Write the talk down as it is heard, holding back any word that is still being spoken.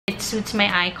suits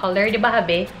my eye color. Diba,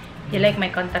 Habe? You like my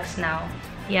contacts now?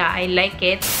 Yeah, I like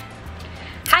it.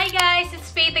 Hi guys,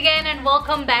 it's Faith again and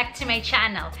welcome back to my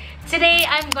channel. Today,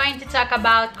 I'm going to talk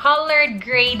about colored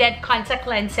graded contact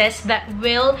lenses that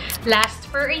will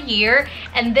last for a year.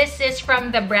 And this is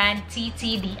from the brand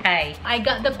TTDeye. I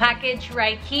got the package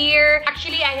right here.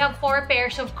 Actually, I have 4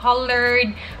 pairs of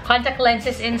colored contact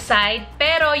lenses inside.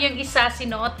 Pero yung isa,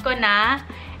 sinuot ko na.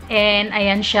 And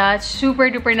ayan siya,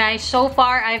 super duper nice. So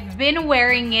far, I've been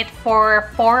wearing it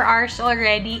for 4 hours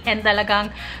already and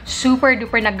talagang super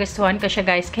duper nagustuhan ko siya,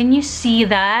 guys. Can you see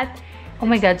that? Oh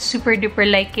my god, super duper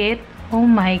like it. Oh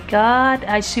my god,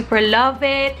 I super love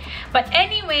it. But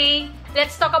anyway,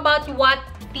 let's talk about what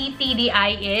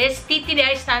TTDeye is.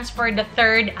 TTDeye stands for the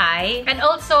third eye. And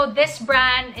also, this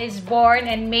brand is born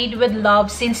and made with love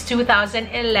since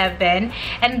 2011.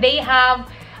 And they have,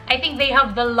 I think they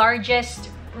have the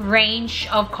largest range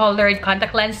of colored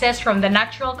contact lenses, from the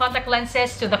natural contact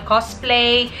lenses to the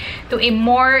cosplay to a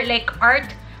more like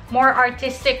more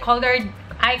artistic colored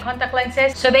eye contact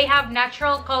lenses. So they have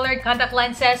natural colored contact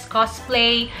lenses,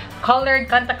 cosplay colored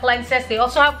contact lenses. They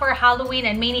also have for Halloween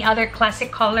and many other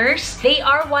classic colors. They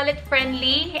are wallet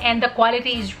friendly and the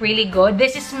quality is really good.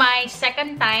 This is my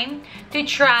second time to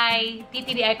try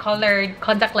TTDeye colored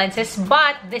contact lenses,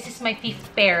 but this is my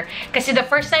 5th pair. Kasi the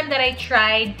first time that I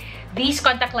tried these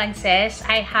contact lenses,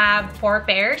 I have 4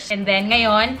 pairs. And then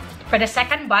ngayon, for the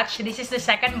second batch, this is the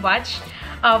second batch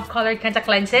of colored contact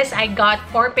lenses. I got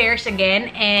 4 pairs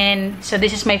again. And so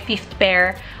this is my 5th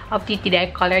pair of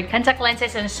TTDeye colored contact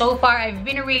lenses. And so far, I've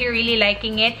been really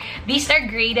liking it. These are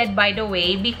graded, by the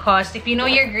way, because if you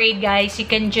know your grade, guys, you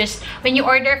can just, when you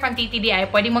order from TTDeye,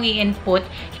 pwede mong i-input.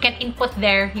 You can input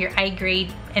there your eye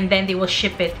grade and then they will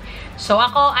ship it. So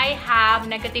ako, I have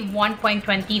negative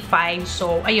 1.25.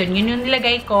 So ayun, yun yung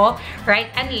nilagay ko, right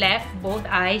and left, both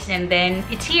eyes, and then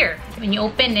it's here. When you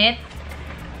open it,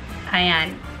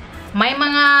 ayan. May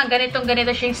mga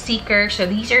ganito siyang stickers. So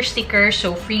these are stickers.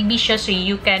 So freebie siya. So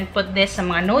you can put this sa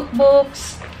mga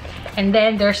notebooks. And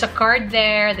then there's a card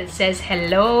there that says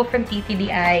hello from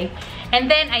TTDeye. And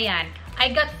then ayan, I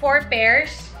got 4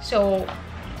 pairs. So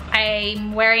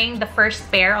I'm wearing the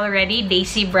first pair already,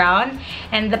 Daisy Brown.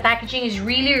 And the packaging is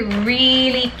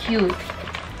really cute.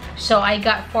 So I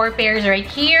got 4 pairs right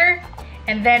here.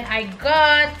 And then I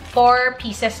got 4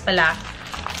 pieces pala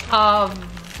of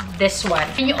this one.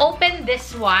 When you open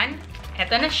this one,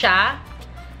 eto na siya.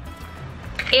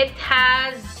 It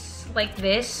has like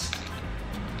this,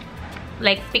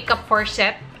 like pickup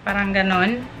forceps, parang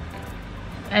ganon.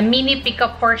 A mini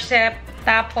pickup forceps.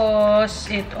 Tapos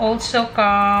it also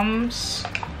comes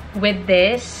with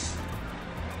this.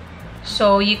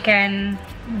 So you can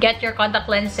get your contact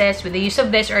lenses with the use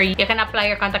of this, or you can apply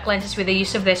your contact lenses with the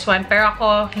use of this one. Pero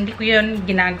ako, hindi ko yun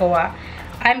ginagawa.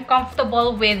 I'm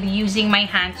comfortable with using my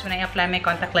hands when I apply my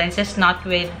contact lenses, not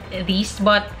with these.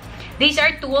 But these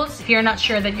are tools if you're not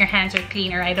sure that your hands are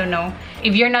clean, or I don't know.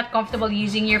 If you're not comfortable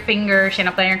using your fingers and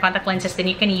applying your contact lenses, then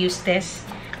you can use this.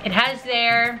 It has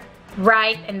there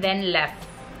right and then left.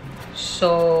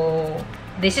 So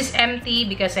this is empty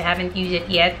because I haven't used it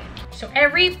yet. So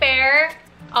every pair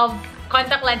of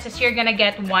contact lenses, you're gonna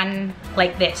get one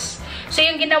like this. So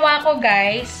yung ginawa ko,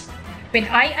 guys, when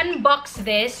I unbox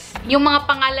this, yung mga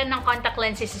pangalan ng contact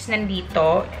lenses is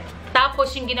nandito.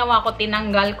 Tapos yung ginawa ko,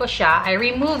 tinanggal ko siya. I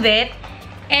remove it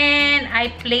and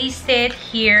I placed it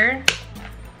here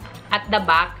at the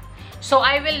back. So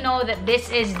I will know that this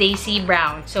is Daisy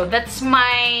Brown. So that's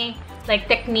my like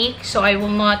technique, so I will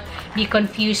not be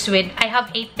confused with. I have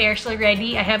 8 pairs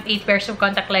already. I have 8 pairs of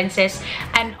contact lenses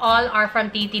and all are from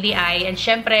TTDeye. And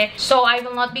syempre, so I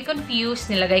will not be confused,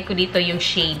 nilagay ko dito yung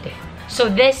shade. So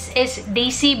this is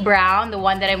Daisy Brown, the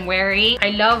one that I'm wearing.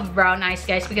 I love brown eyes,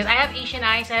 guys, because I have Asian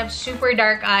eyes. I have super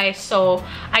dark eyes, so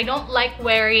I don't like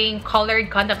wearing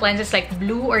colored contact lenses like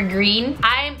blue or green.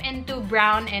 I'm into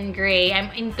brown and gray.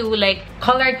 I'm into like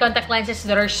colored contact lenses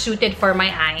that are suited for my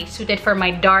eyes, suited for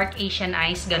my dark Asian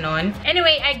eyes, ganon.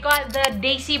 Anyway, I got the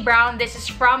Daisy Brown. This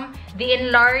is from the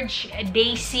enlarged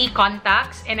Daisy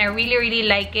contacts, and I really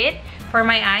like it for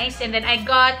my eyes. And then I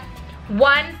got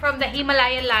one from the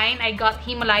Himalaya line. I got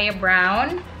Himalaya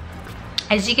Brown.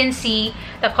 As you can see,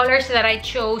 the colors that I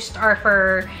chose are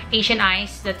for Asian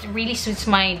eyes. That really suits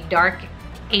my dark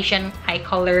Asian eye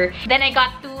color. Then I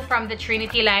got 2 from the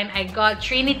Trinity line. I got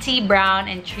Trinity Brown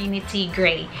and Trinity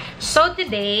Gray. So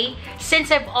today,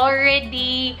 since I've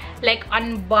already like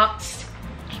unboxed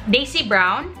Daisy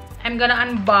Brown, I'm gonna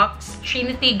unbox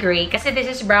Trinity Gray. Kasi this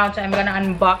is brown, so I'm gonna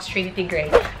unbox Trinity Gray.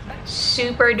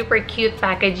 Super duper cute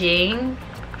packaging.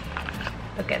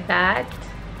 Look at that.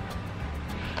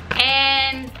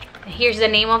 And Here's the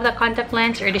name of the contact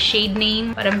lens, or the shade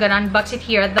name, but I'm gonna unbox it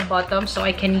here at the bottom so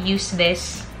I can use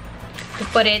this to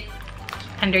put it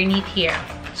underneath here.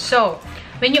 So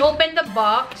when you open the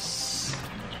box,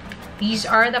 these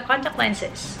are the contact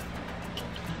lenses,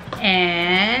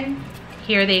 and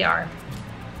here they are.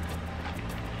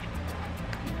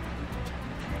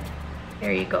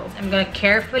 There you go. I'm gonna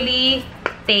carefully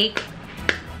take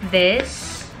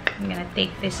this. I'm gonna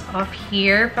take this off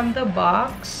here from the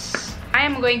box. I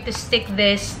am going to stick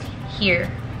this here.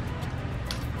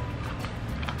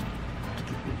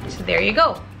 So there you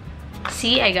go.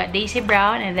 See, I got Daisy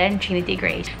Brown and then Trinity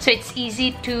Gray. So it's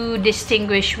easy to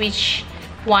distinguish which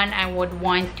one I would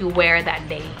want to wear that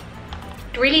day.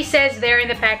 It really says there in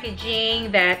the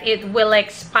packaging that it will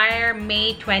expire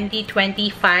May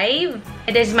 2025.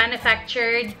 It is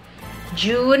manufactured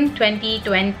June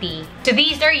 2020. So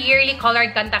these are yearly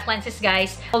colored contact lenses,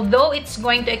 guys. Although it's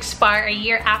going to expire a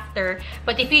year after,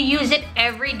 but if you use it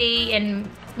every day, and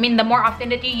I mean the more often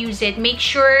that you use it, make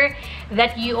sure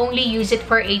that you only use it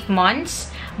for 8 months.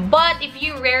 But if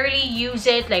you rarely use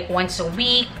it, like once a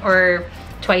week or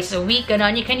twice a week, and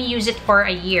on, you can use it for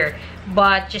a year.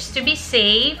 But just to be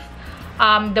safe,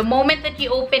 the moment that you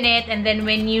open it and then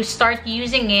when you start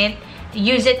using it,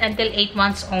 use it until 8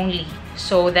 months only.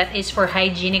 So that is for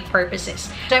hygienic purposes.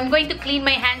 So I'm going to clean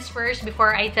my hands first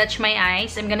before I touch my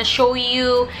eyes. I'm gonna show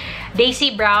you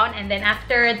Daisy Brown, and then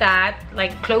after that,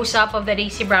 like close up of the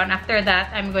Daisy Brown, after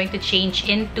that I'm going to change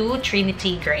into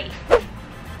Trinity Gray.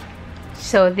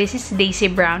 So this is Daisy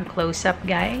Brown close up,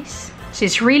 guys. So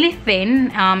it's really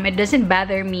thin. It doesn't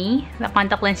bother me. The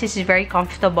contact lenses is very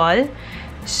comfortable.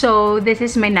 So this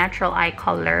is my natural eye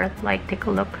color. Like, take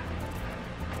a look.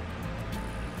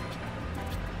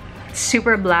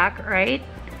 Super black, right?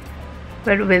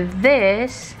 But with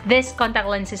this contact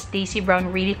lenses Daisy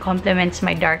Brown really complements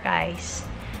my dark eyes.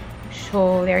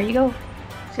 So there you go.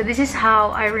 So this is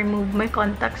how I remove my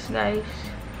contacts, guys.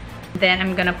 Then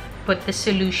I'm gonna put the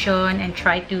solution and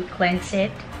try to cleanse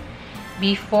it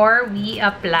before we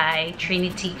apply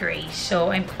Trinity Gray.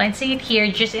 So I'm cleansing it here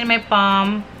just in my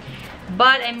palm,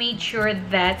 but I made sure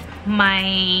that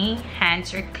my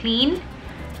hands are clean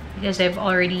because I've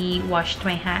already washed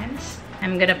my hands.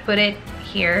 I'm gonna put it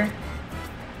here.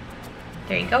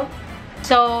 There you go.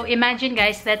 So imagine,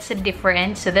 guys, that's the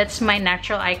difference. So that's my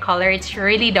natural eye color. It's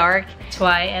really dark. That's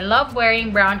why I love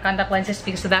wearing brown contact lenses,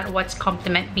 because that's what's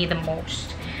complement me the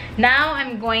most. Now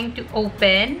I'm going to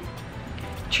open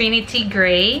Trinity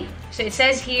Gray. So it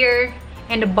says here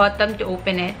in the bottom to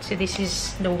open it. So this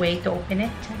is the way to open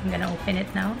it. I'm gonna open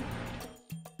it now.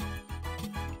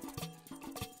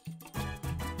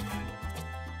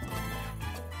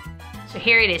 So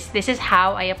here it is. This is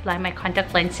how I apply my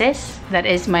contact lenses. That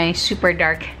is my super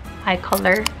dark eye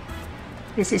color.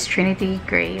 This is Trinity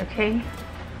Gray, okay?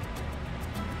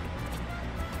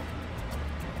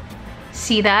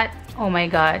 See that? Oh my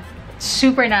god.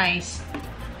 Super nice.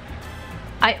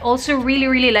 I also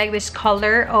really like this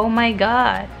color. Oh my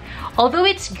god. Although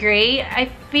it's gray,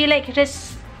 I feel like it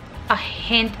has a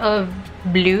hint of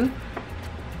blue.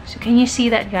 So can you see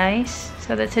that, guys?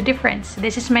 So that's a difference.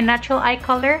 This is my natural eye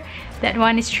color. That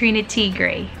one is Trinity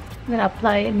Gray. I'm gonna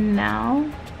apply it now.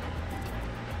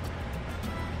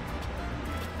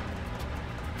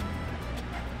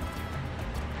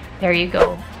 There you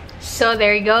go. So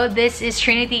there you go. This is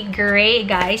Trinity Gray,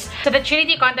 guys. So the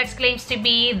Trinity contacts claims to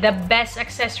be the best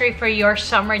accessory for your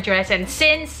summer dress, and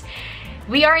since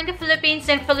we are in the Philippines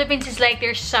and Philippines is like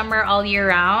their summer all year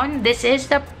round, this is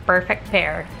the perfect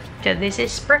pair. So this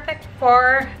is perfect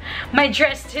for my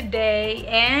dress today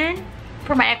and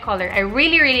for my eye color. I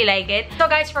really like it. So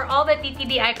guys, for all the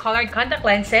TTDeye colored contact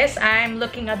lenses, I'm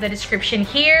looking at the description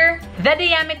here. The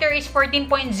diameter is 14.0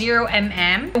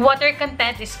 mm. The water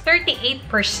content is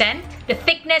 38%. The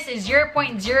thickness is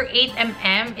 0.08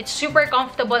 mm. It's super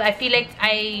comfortable. I feel like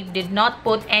I did not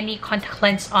put any contact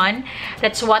lens on.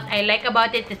 That's what I like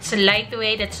about it. It's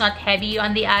lightweight. It's not heavy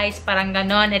on the eyes. Parang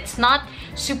ganon. It's not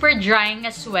super drying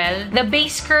as well. The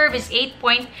base curve is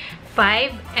 8.5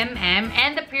 mm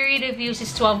and the period of use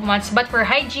is 12 months, but for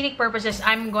hygienic purposes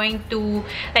I'm going to,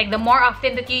 like, the more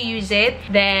often that you use it,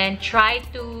 then try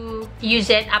to use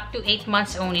it up to 8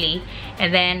 months only,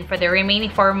 and then for the remaining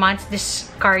 4 months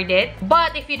discard it.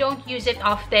 But if you don't use it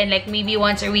often, like maybe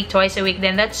once a week, twice a week,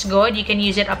 then that's good. You can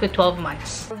use it up to 12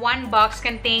 months. One box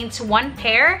contains one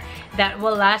pair that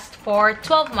will last for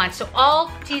 12 months. So all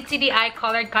TTDeye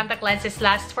colored contact lenses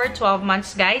last for 12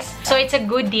 months, guys. So it's a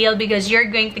good deal because you're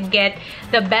going to get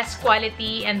the best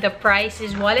quality and the price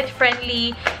is wallet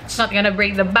friendly. It's not gonna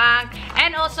break the bank,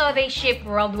 and also they ship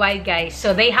worldwide, guys.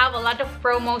 So they have a lot of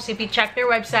promos if you check their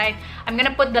website, I'm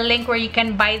gonna put the link where you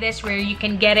can buy this, where you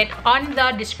can get it on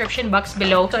the description box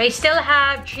below. So I still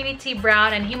have Trinity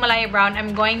Brown and Himalaya Brown.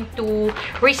 I'm going to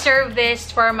reserve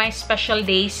this for my special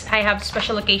days. I have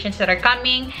special occasions that are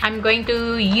coming. I'm going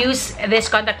to use this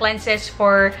contact lenses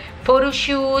for photo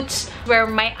shoots where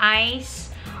my eyes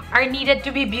are needed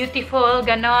to be beautiful,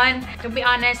 ganon. To be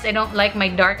honest, I don't like my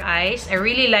dark eyes. I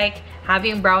really like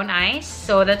having brown eyes,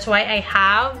 so that's why I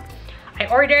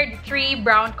ordered 3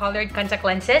 brown colored contact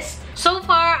lenses. So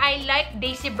far, I like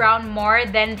Daisy Brown more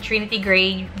than Trinity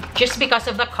Gray just because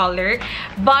of the color,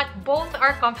 but both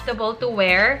are comfortable to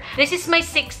wear. This is my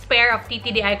 6th pair of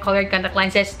TTDeye colored contact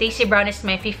lenses. Daisy Brown is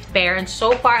my 5th pair, and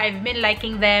so far I've been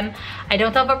liking them. I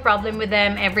don't have a problem with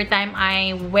them every time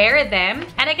I wear them,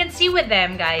 and I can see with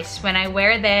them, guys, when I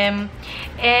wear them,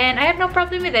 and I have no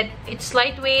problem with it. It's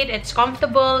lightweight, it's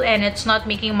comfortable, and it's not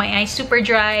making my eyes super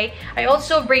dry. I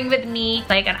also bring with me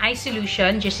like an eye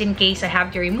solution just in case I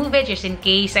have to remove it, just in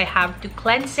case I have to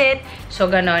cleanse it. So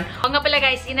ganon. Nga pala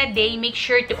guys, in a day, make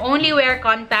sure to only wear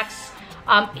contacts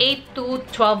 8 to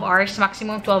 12 hours,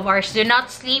 maximum 12 hours. Do not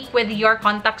sleep with your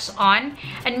contacts on,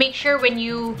 and make sure when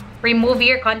you remove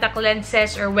your contact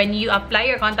lenses or when you apply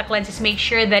your contact lenses, make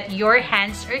sure that your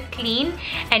hands are clean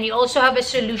and you also have a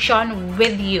solution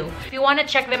with you. If you want to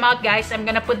check them out, guys, I'm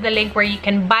gonna put the link where you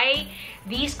can buy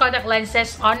these contact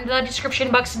lenses on the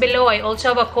description box below. I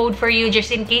also have a code for you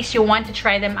just in case you want to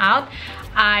try them out.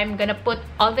 I'm gonna put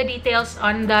all the details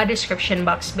on the description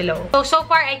box below. So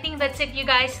far, I think that's it, you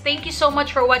guys. Thank you so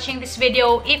much for watching this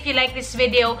video. If you like this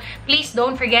video, please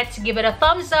don't forget to give it a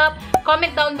thumbs up.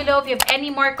 Comment down below if you have any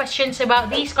more questions about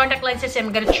these contact lenses.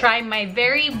 I'm gonna try my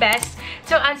very best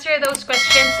to answer those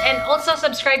questions. And also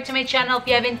subscribe to my channel if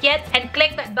you haven't yet, and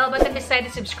click that bell button beside the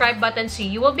subscribe button so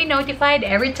you will be notified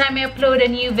every time I upload a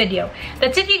new video.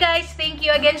 That's it, you guys. Thank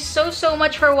you again so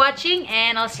much for watching,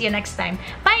 and I'll see you next time.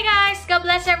 Bye, guys. God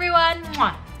bless everyone.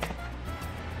 Mwah.